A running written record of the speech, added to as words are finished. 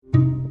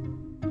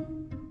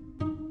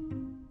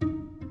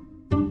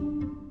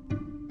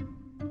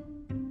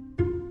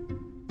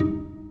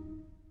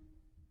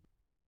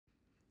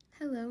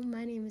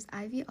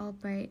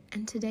Albright,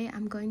 and today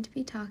I'm going to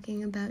be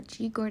talking about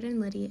G.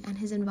 Gordon Liddy and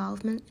his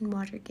involvement in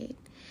Watergate.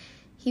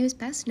 He was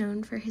best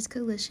known for his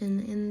coalition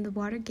in the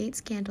Watergate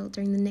scandal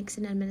during the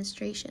Nixon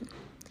administration.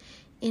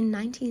 In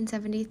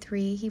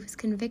 1973, he was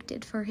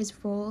convicted for his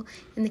role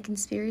in the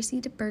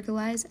conspiracy to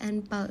burglarize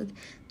and bug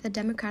the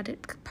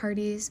Democratic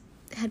Party's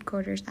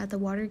headquarters at the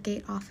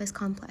Watergate office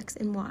complex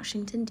in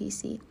Washington,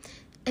 D.C.,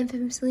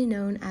 infamously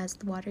known as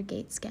the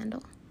Watergate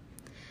scandal.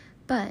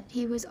 But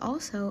he was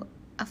also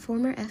a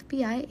former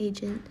FBI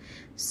agent,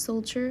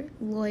 soldier,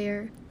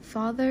 lawyer,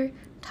 father,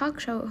 talk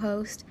show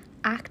host,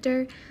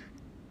 actor,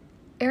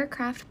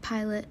 aircraft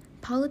pilot,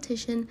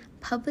 politician,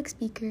 public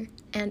speaker,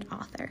 and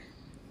author.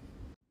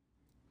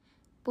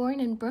 Born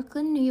in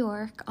Brooklyn, New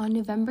York on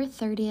November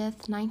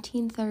 30th,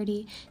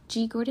 1930,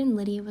 G. Gordon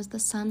Liddy was the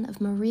son of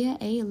Maria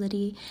A.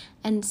 Liddy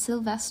and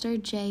Sylvester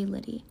J.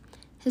 Liddy.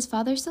 His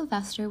father,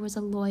 Sylvester, was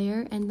a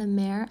lawyer and the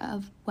mayor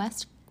of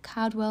West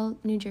Caldwell,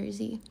 New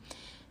Jersey.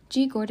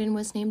 G. Gordon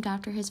was named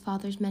after his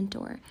father's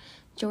mentor,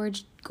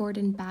 George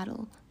Gordon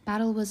Battle.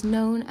 Battle was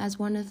known as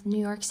one of New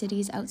York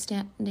City's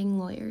outstanding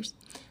lawyers.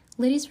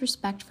 Liddy's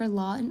respect for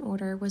law and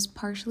order was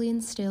partially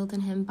instilled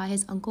in him by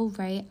his uncle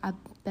Ray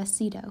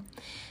Abbacido,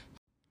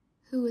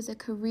 who was a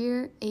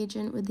career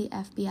agent with the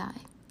FBI.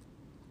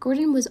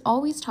 Gordon was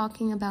always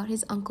talking about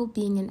his uncle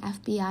being an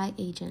FBI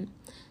agent.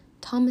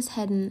 Thomas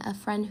Hedden, a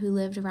friend who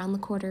lived around the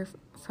corner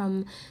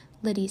from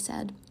Liddy,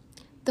 said,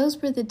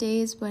 "Those were the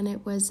days when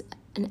it was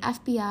an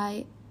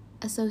FBI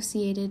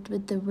associated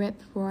with the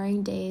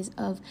rip-roaring days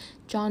of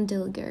John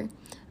Dillinger,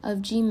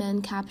 of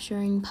G-men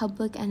capturing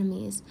public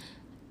enemies,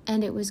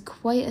 and it was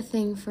quite a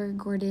thing for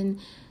Gordon,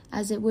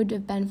 as it would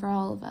have been for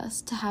all of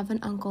us, to have an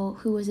uncle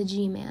who was a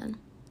G-man."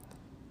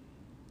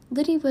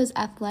 Liddy was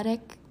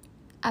athletic,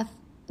 a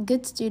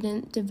good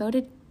student,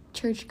 devoted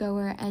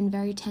churchgoer, and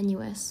very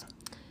tenuous.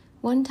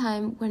 One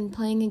time, when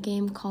playing a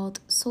game called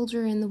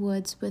Soldier in the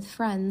Woods with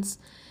friends,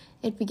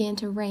 it began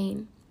to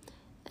rain,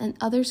 and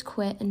others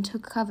quit and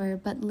took cover,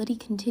 but Liddy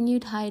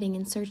continued hiding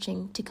and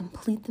searching to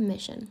complete the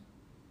mission.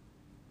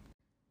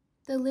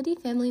 The Liddy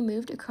family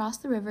moved across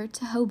the river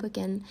to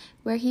Hoboken,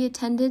 where he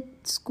attended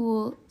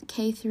school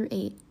K through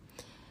 8.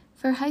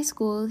 For high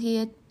school, he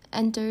had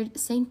entered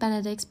St.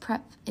 Benedict's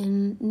Prep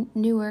in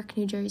Newark,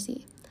 New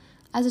Jersey.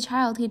 As a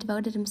child, he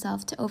devoted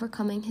himself to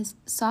overcoming his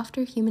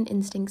softer human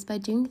instincts by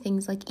doing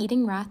things like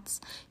eating rats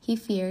he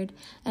feared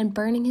and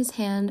burning his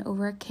hand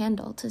over a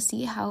candle to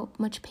see how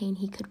much pain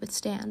he could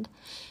withstand.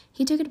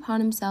 He took it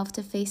upon himself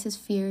to face his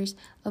fears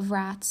of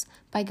rats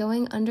by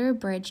going under a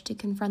bridge to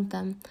confront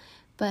them,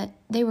 but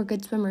they were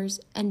good swimmers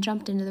and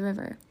jumped into the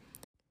river.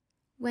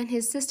 When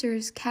his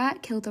sister's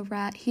cat killed a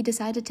rat, he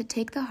decided to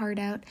take the heart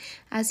out,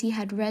 as he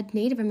had read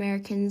Native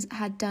Americans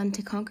had done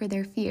to conquer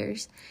their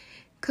fears,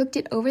 cooked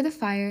it over the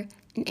fire,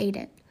 and ate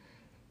it.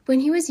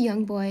 When he was a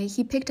young boy,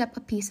 he picked up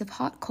a piece of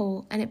hot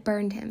coal and it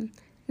burned him.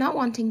 Not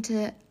wanting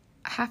to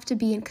have to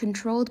be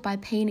controlled by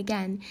pain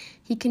again,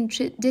 he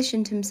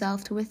conditioned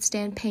himself to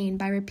withstand pain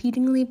by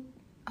repeatedly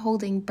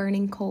holding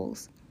burning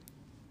coals.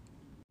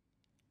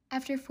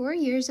 After 4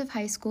 years of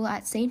high school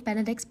at St.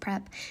 Benedict's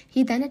Prep,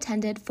 he then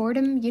attended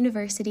Fordham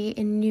University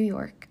in New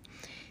York.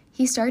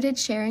 He started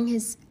sharing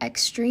his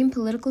extreme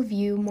political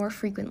view more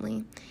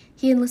frequently.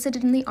 He enlisted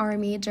in the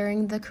army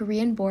during the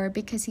Korean War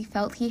because he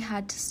felt he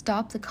had to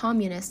stop the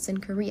communists in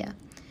Korea.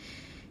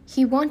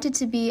 He wanted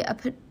to be a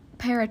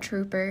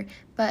paratrooper,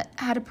 but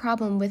had a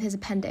problem with his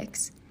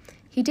appendix.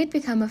 He did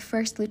become a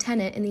first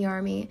lieutenant in the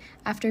army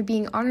after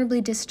being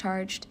honorably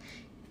discharged.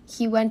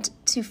 He went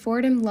to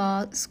Fordham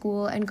Law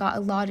School and got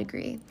a law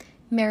degree,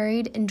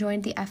 married, and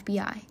joined the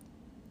FBI.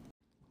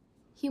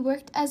 He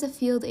worked as a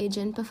field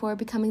agent before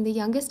becoming the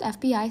youngest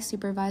FBI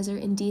supervisor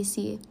in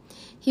D.C.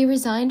 He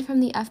resigned from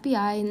the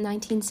FBI in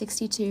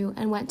 1962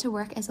 and went to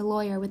work as a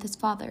lawyer with his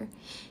father.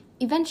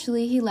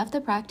 Eventually, he left the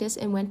practice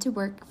and went to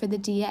work for the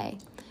DA.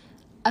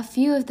 A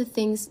few of the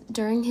things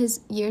during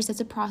his years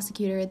as a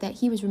prosecutor that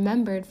he was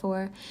remembered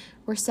for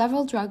were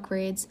several drug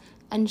raids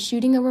and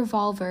shooting a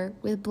revolver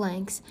with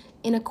blanks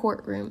in a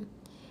courtroom.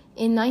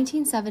 In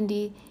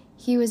 1970,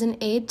 he was an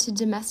aide to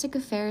Domestic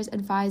Affairs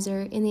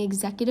Advisor in the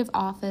Executive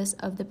Office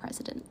of the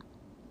President.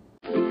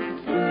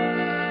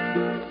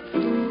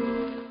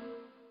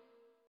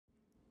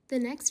 The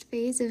next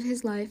phase of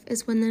his life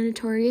is when the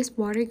notorious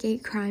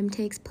Watergate crime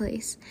takes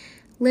place.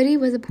 Liddy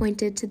was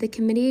appointed to the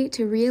committee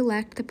to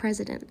re-elect the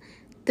president.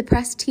 The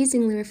press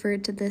teasingly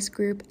referred to this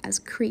group as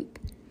CREEP.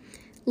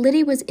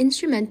 Liddy was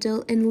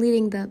instrumental in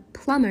leading the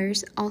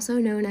Plumbers, also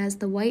known as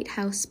the White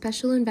House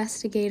Special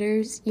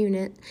Investigators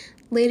Unit,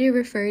 later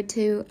referred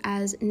to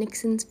as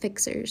Nixon's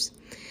Fixers.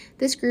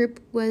 This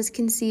group was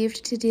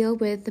conceived to deal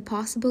with the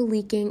possible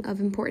leaking of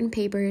important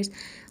papers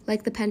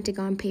like the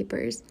Pentagon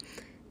Papers.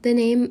 The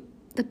name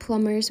the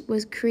Plumbers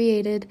was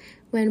created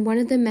when one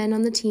of the men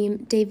on the team,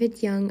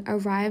 David Young,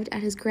 arrived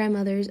at his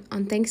grandmother's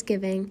on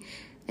Thanksgiving,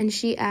 and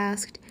she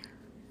asked,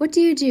 "What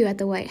do you do at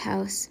the White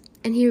House?"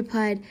 And he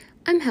replied,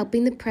 "I'm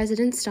helping the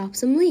president stop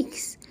some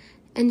leaks."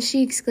 And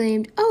she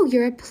exclaimed, "Oh,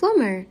 you're a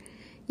plumber."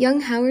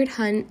 Young Howard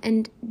Hunt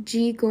and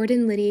G.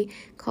 Gordon Liddy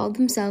called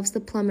themselves the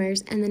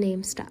Plumbers, and the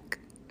name stuck.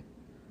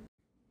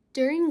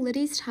 During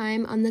Liddy's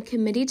time on the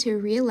committee to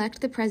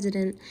re-elect the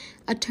president,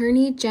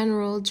 Attorney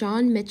General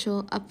John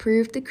Mitchell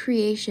approved the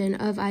creation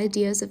of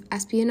ideas of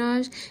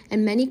espionage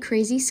and many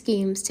crazy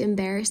schemes to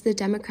embarrass the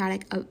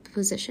Democratic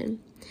opposition.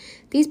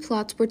 These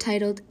plots were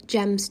titled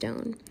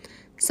Gemstone.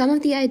 Some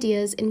of the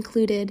ideas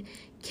included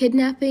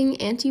kidnapping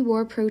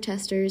anti-war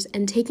protesters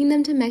and taking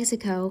them to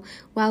Mexico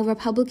while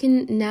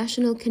Republican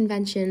National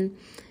Convention,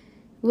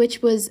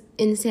 which was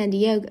in San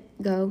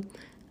Diego.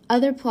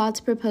 Other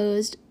plots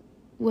proposed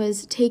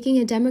was taking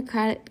a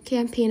Democratic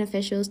campaign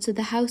officials to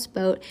the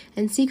houseboat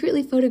and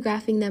secretly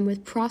photographing them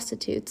with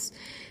prostitutes.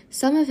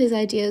 Some of his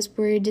ideas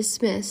were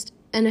dismissed,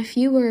 and a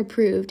few were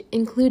approved,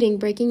 including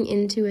breaking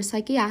into a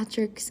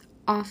psychiatric's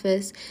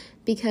office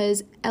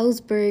because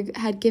Ellsberg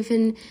had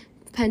given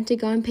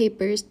Pentagon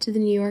Papers to the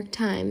New York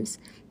Times.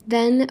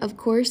 Then, of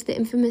course, the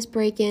infamous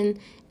break-in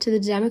to the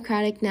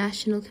Democratic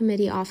National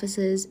Committee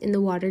offices in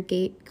the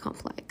Watergate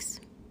complex.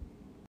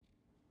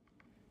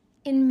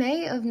 In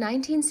May of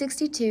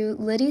 1962,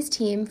 Liddy's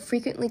team,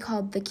 frequently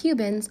called the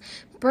Cubans,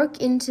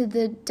 broke into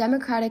the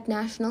Democratic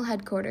National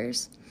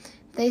Headquarters.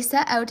 They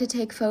set out to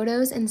take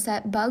photos and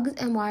set bugs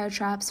and wire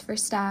traps for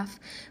staff,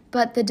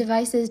 but the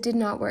devices did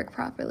not work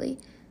properly.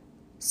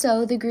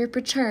 So the group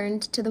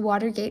returned to the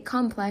Watergate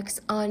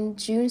complex on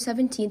June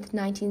 17,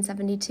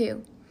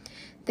 1972.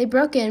 They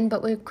broke in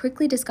but were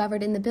quickly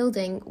discovered in the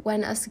building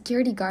when a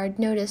security guard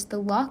noticed the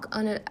lock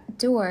on a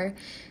door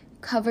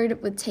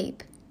covered with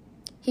tape.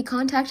 He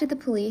contacted the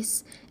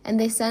police, and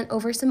they sent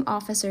over some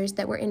officers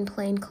that were in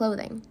plain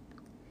clothing.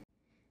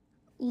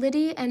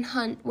 Liddy and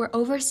Hunt were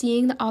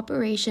overseeing the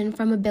operation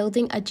from a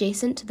building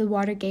adjacent to the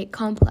Watergate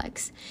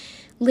complex.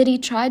 Liddy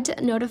tried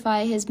to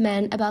notify his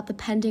men about the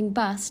pending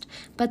bust,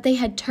 but they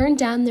had turned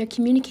down their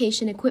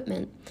communication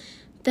equipment.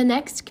 The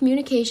next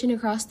communication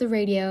across the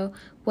radio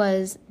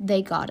was,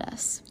 "They got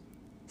us."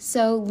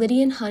 So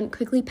Liddy and Hunt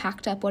quickly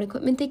packed up what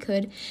equipment they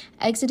could,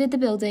 exited the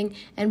building,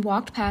 and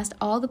walked past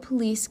all the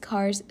police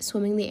cars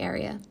swimming the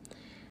area.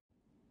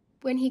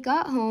 When he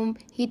got home,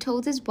 he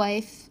told his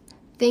wife,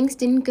 "Things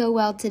didn't go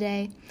well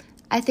today.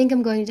 I think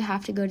I'm going to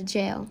have to go to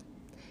jail."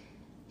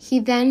 He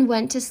then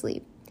went to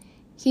sleep.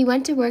 He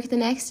went to work the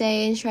next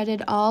day and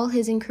shredded all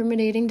his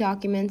incriminating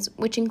documents,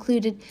 which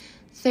included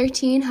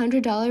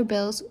 $1,300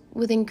 bills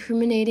with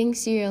incriminating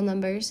serial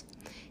numbers.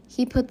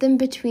 He put them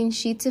between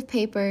sheets of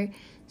paper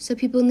so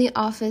people in the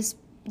office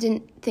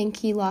didn't think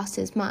he lost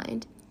his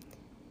mind.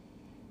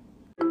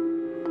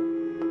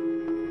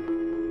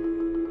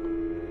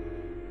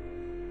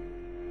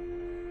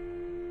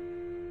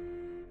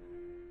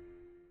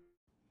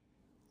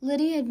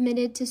 Liddy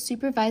admitted to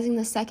supervising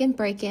the second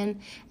break-in,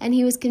 and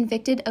he was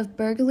convicted of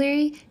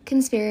burglary,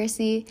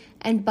 conspiracy,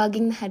 and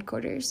bugging the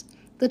headquarters.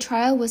 The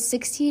trial was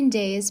 16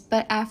 days,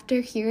 but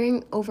after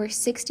hearing over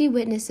 60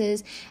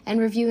 witnesses and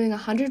reviewing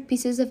 100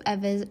 pieces of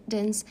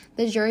evidence,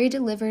 the jury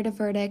delivered a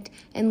verdict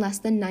in less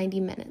than 90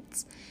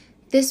 minutes.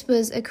 This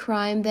was a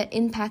crime that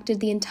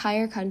impacted the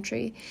entire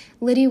country.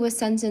 Liddy was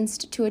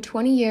sentenced to a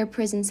 20-year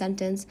prison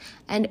sentence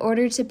and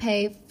ordered to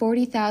pay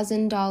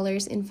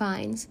 $40,000 in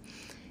fines.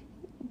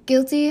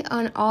 Guilty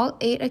on all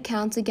 8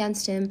 accounts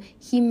against him,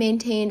 he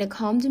maintained a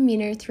calm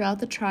demeanor throughout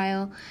the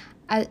trial,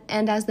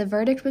 and as the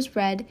verdict was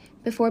read,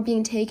 before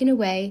being taken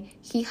away,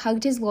 he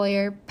hugged his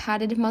lawyer,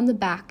 patted him on the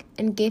back,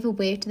 and gave a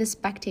wave to the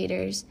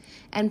spectators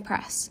and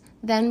press,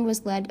 then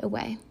was led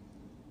away.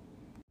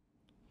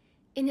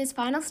 In his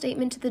final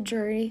statement to the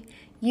jury,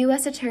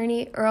 U.S.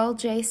 Attorney Earl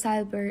J.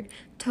 Seibert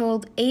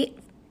told 8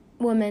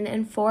 women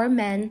and 4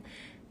 men,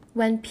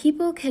 "When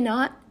people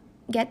cannot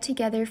get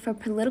together for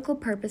political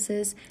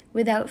purposes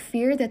without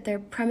fear that their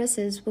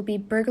premises will be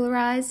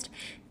burglarized,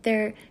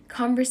 their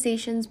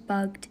conversations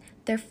bugged,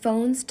 their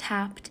phones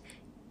tapped,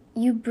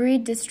 you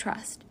breed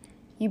distrust,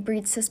 you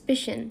breed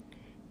suspicion,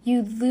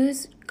 you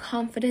lose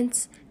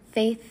confidence,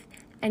 faith,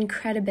 and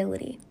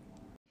credibility."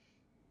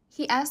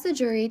 He asked the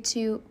jury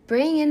to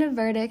bring in a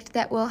verdict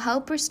that will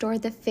help restore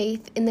the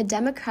faith in the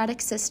democratic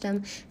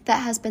system that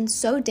has been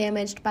so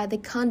damaged by the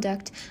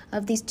conduct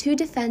of these 2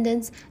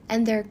 defendants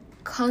and their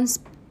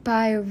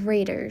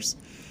conspirators.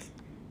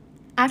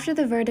 After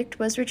the verdict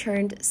was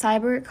returned,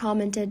 Seibert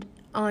commented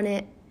on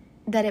it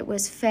that it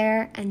was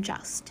fair and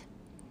just.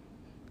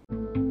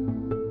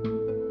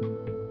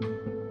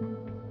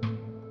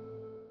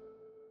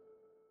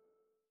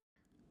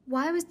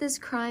 Why was this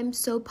crime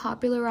so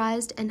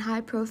popularized and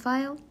high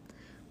profile?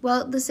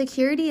 Well, the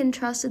security and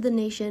trust of the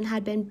nation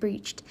had been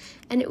breached,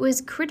 and it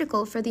was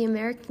critical for the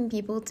American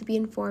people to be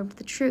informed of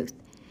the truth.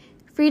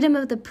 Freedom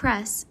of the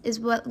press is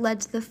what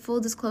led to the full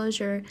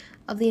disclosure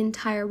of the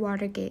entire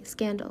Watergate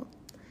scandal.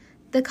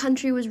 The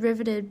country was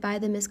riveted by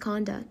the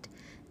misconduct,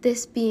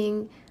 this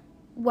being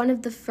one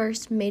of the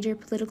first major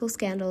political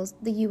scandals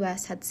the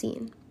U.S. had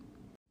seen.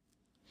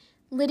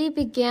 Liddy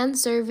began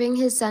serving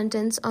his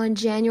sentence on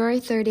January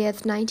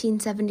 30th,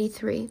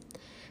 1973.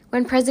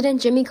 When President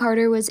Jimmy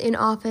Carter was in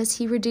office,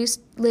 he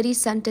reduced Liddy's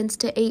sentence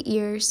to 8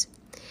 years.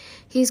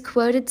 He's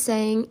quoted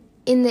saying,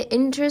 in the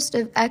interest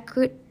of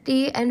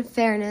equity and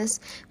fairness,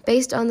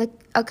 based on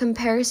a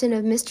comparison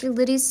of Mr.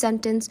 Liddy's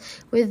sentence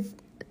with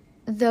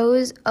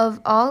those of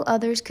all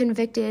others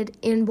convicted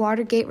in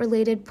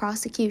Watergate-related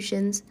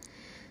prosecutions,"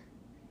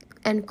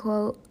 end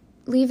quote,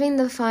 leaving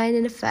the fine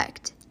in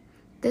effect.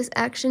 This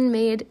action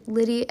made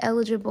Liddy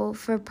eligible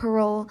for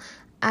parole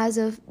as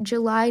of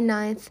July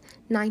 9th,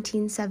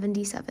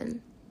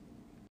 1977.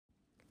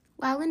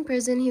 While in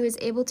prison, he was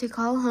able to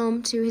call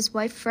home to his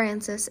wife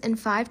Frances and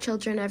 5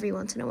 children every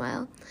once in a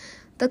while.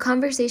 The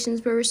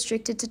conversations were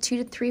restricted to 2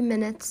 to 3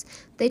 minutes.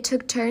 They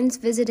took turns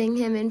visiting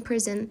him in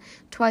prison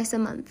twice a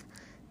month.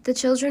 The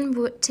children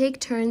would take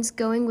turns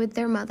going with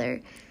their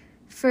mother.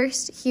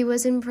 First, he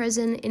was in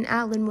prison in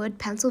Allenwood,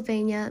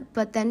 Pennsylvania,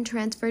 but then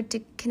transferred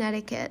to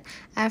Connecticut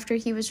after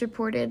he was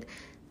reported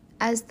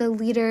as the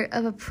leader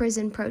of a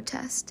prison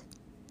protest.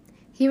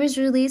 He was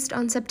released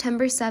on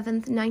September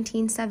 7,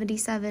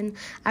 1977,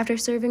 after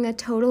serving a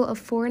total of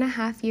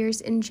 4.5 years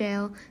in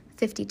jail,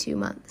 52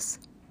 months.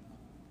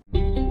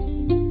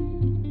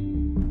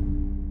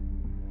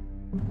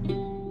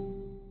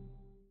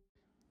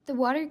 The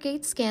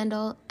Watergate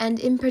scandal, and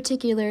in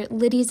particular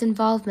Liddy's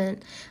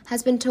involvement,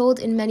 has been told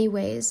in many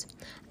ways.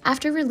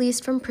 After release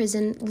from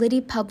prison,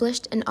 Liddy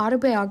published an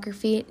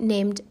autobiography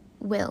named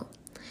Will.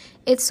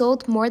 It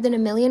sold more than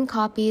 1 million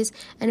copies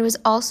and was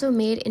also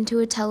made into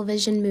a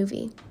television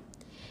movie.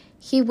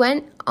 He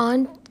went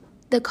on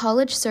the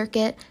college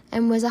circuit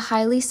and was a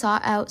highly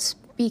sought-out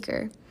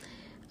speaker.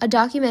 A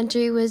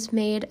documentary was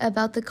made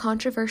about the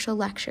controversial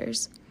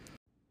lectures.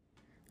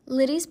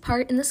 Liddy's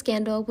part in the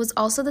scandal was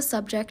also the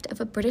subject of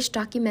a British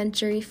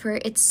documentary for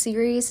its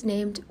series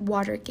named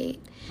Watergate.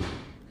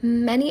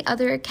 Many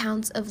other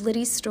accounts of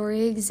Liddy's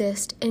story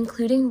exist,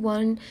 including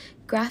one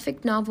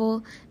graphic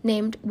novel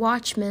named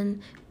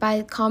Watchmen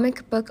by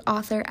comic book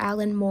author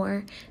Alan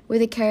Moore,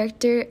 with a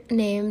character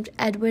named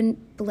Edwin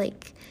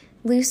Blake,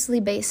 loosely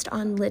based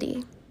on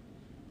Liddy.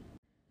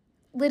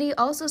 Liddy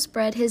also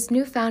spread his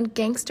newfound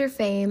gangster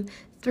fame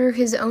through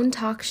his own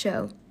talk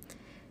show,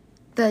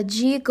 The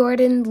G.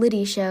 Gordon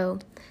Liddy Show,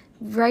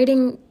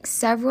 writing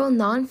several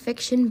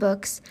non-fiction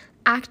books,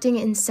 acting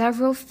in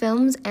several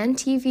films and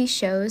TV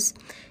shows,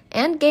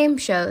 and game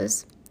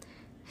shows.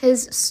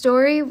 His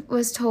story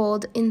was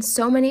told in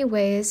so many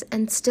ways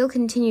and still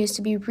continues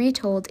to be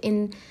retold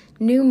in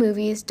new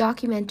movies,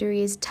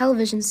 documentaries,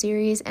 television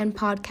series, and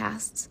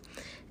podcasts.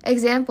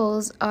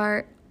 Examples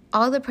are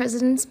All the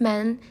President's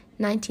Men,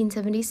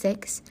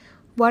 1976,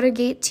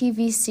 Watergate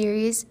TV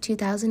series,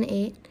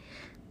 2008,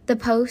 The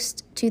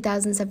Post,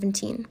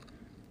 2017.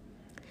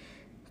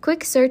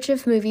 Quick search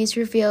of movies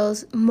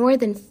reveals more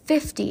than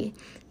 50,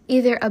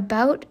 either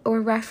about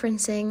or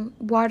referencing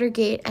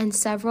Watergate and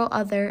several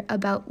other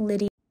about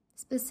Liddy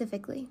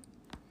specifically.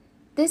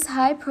 This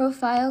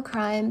high-profile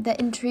crime that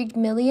intrigued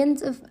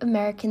millions of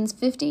Americans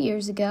 50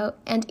 years ago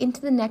and into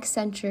the next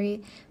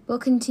century will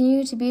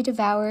continue to be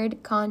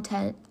devoured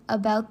content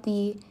about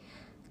the,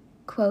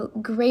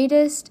 quote,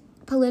 greatest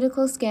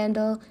political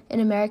scandal in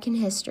American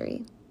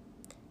history,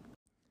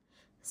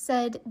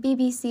 said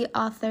BBC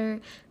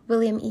author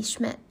William E.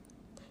 Schmidt.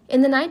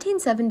 In the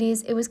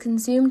 1970s, it was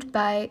consumed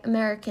by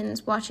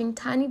Americans watching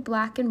tiny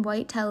black and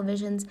white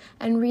televisions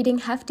and reading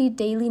hefty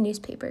daily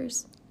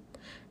newspapers.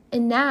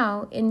 And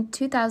now, in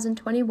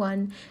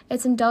 2021,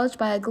 it's indulged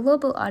by a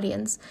global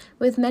audience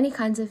with many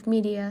kinds of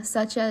media,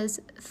 such as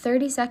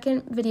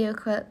 30-second video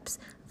clips,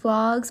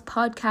 vlogs,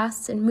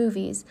 podcasts, and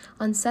movies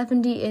on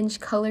 70-inch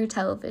color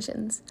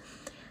televisions.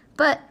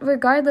 But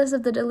regardless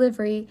of the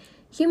delivery,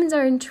 humans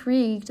are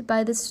intrigued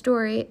by the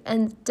story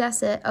and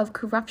descent of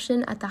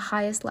corruption at the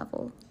highest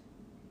level.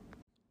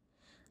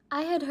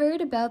 I had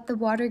heard about the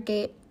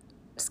Watergate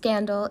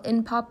scandal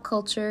in pop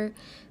culture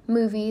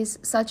movies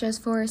such as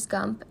Forrest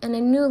Gump, and I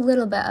knew a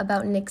little bit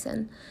about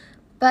Nixon,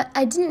 but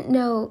I didn't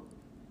know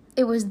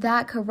it was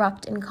that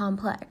corrupt and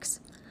complex.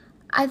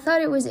 I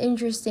thought it was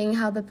interesting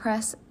how the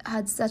press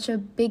had such a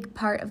big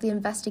part of the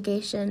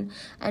investigation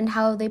and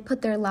how they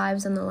put their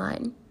lives on the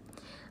line.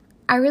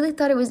 I really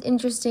thought it was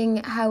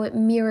interesting how it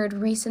mirrored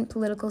recent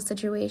political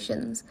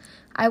situations.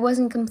 I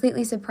wasn't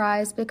completely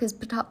surprised because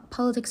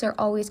politics are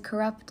always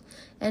corrupt,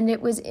 and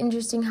it was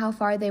interesting how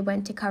far they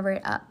went to cover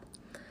it up.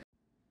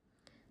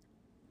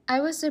 I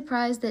was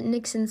surprised that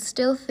Nixon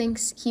still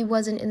thinks he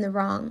wasn't in the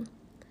wrong.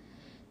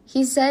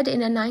 He said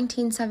in a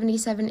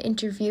 1977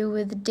 interview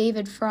with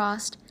David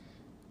Frost,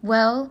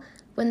 "Well,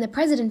 when the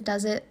president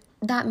does it,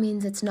 that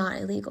means it's not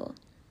illegal."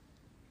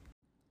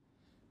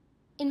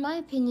 In my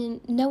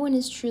opinion, no one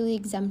is truly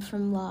exempt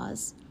from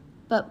laws,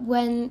 but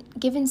when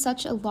given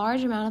such a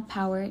large amount of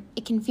power,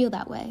 it can feel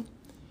that way.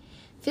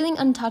 Feeling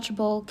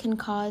untouchable can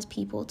cause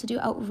people to do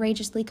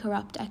outrageously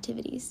corrupt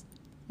activities.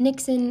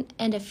 Nixon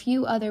and a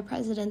few other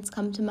presidents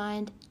come to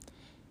mind.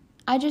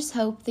 I just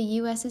hope the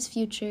U.S.'s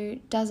future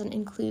doesn't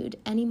include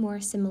any more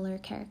similar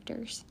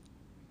characters.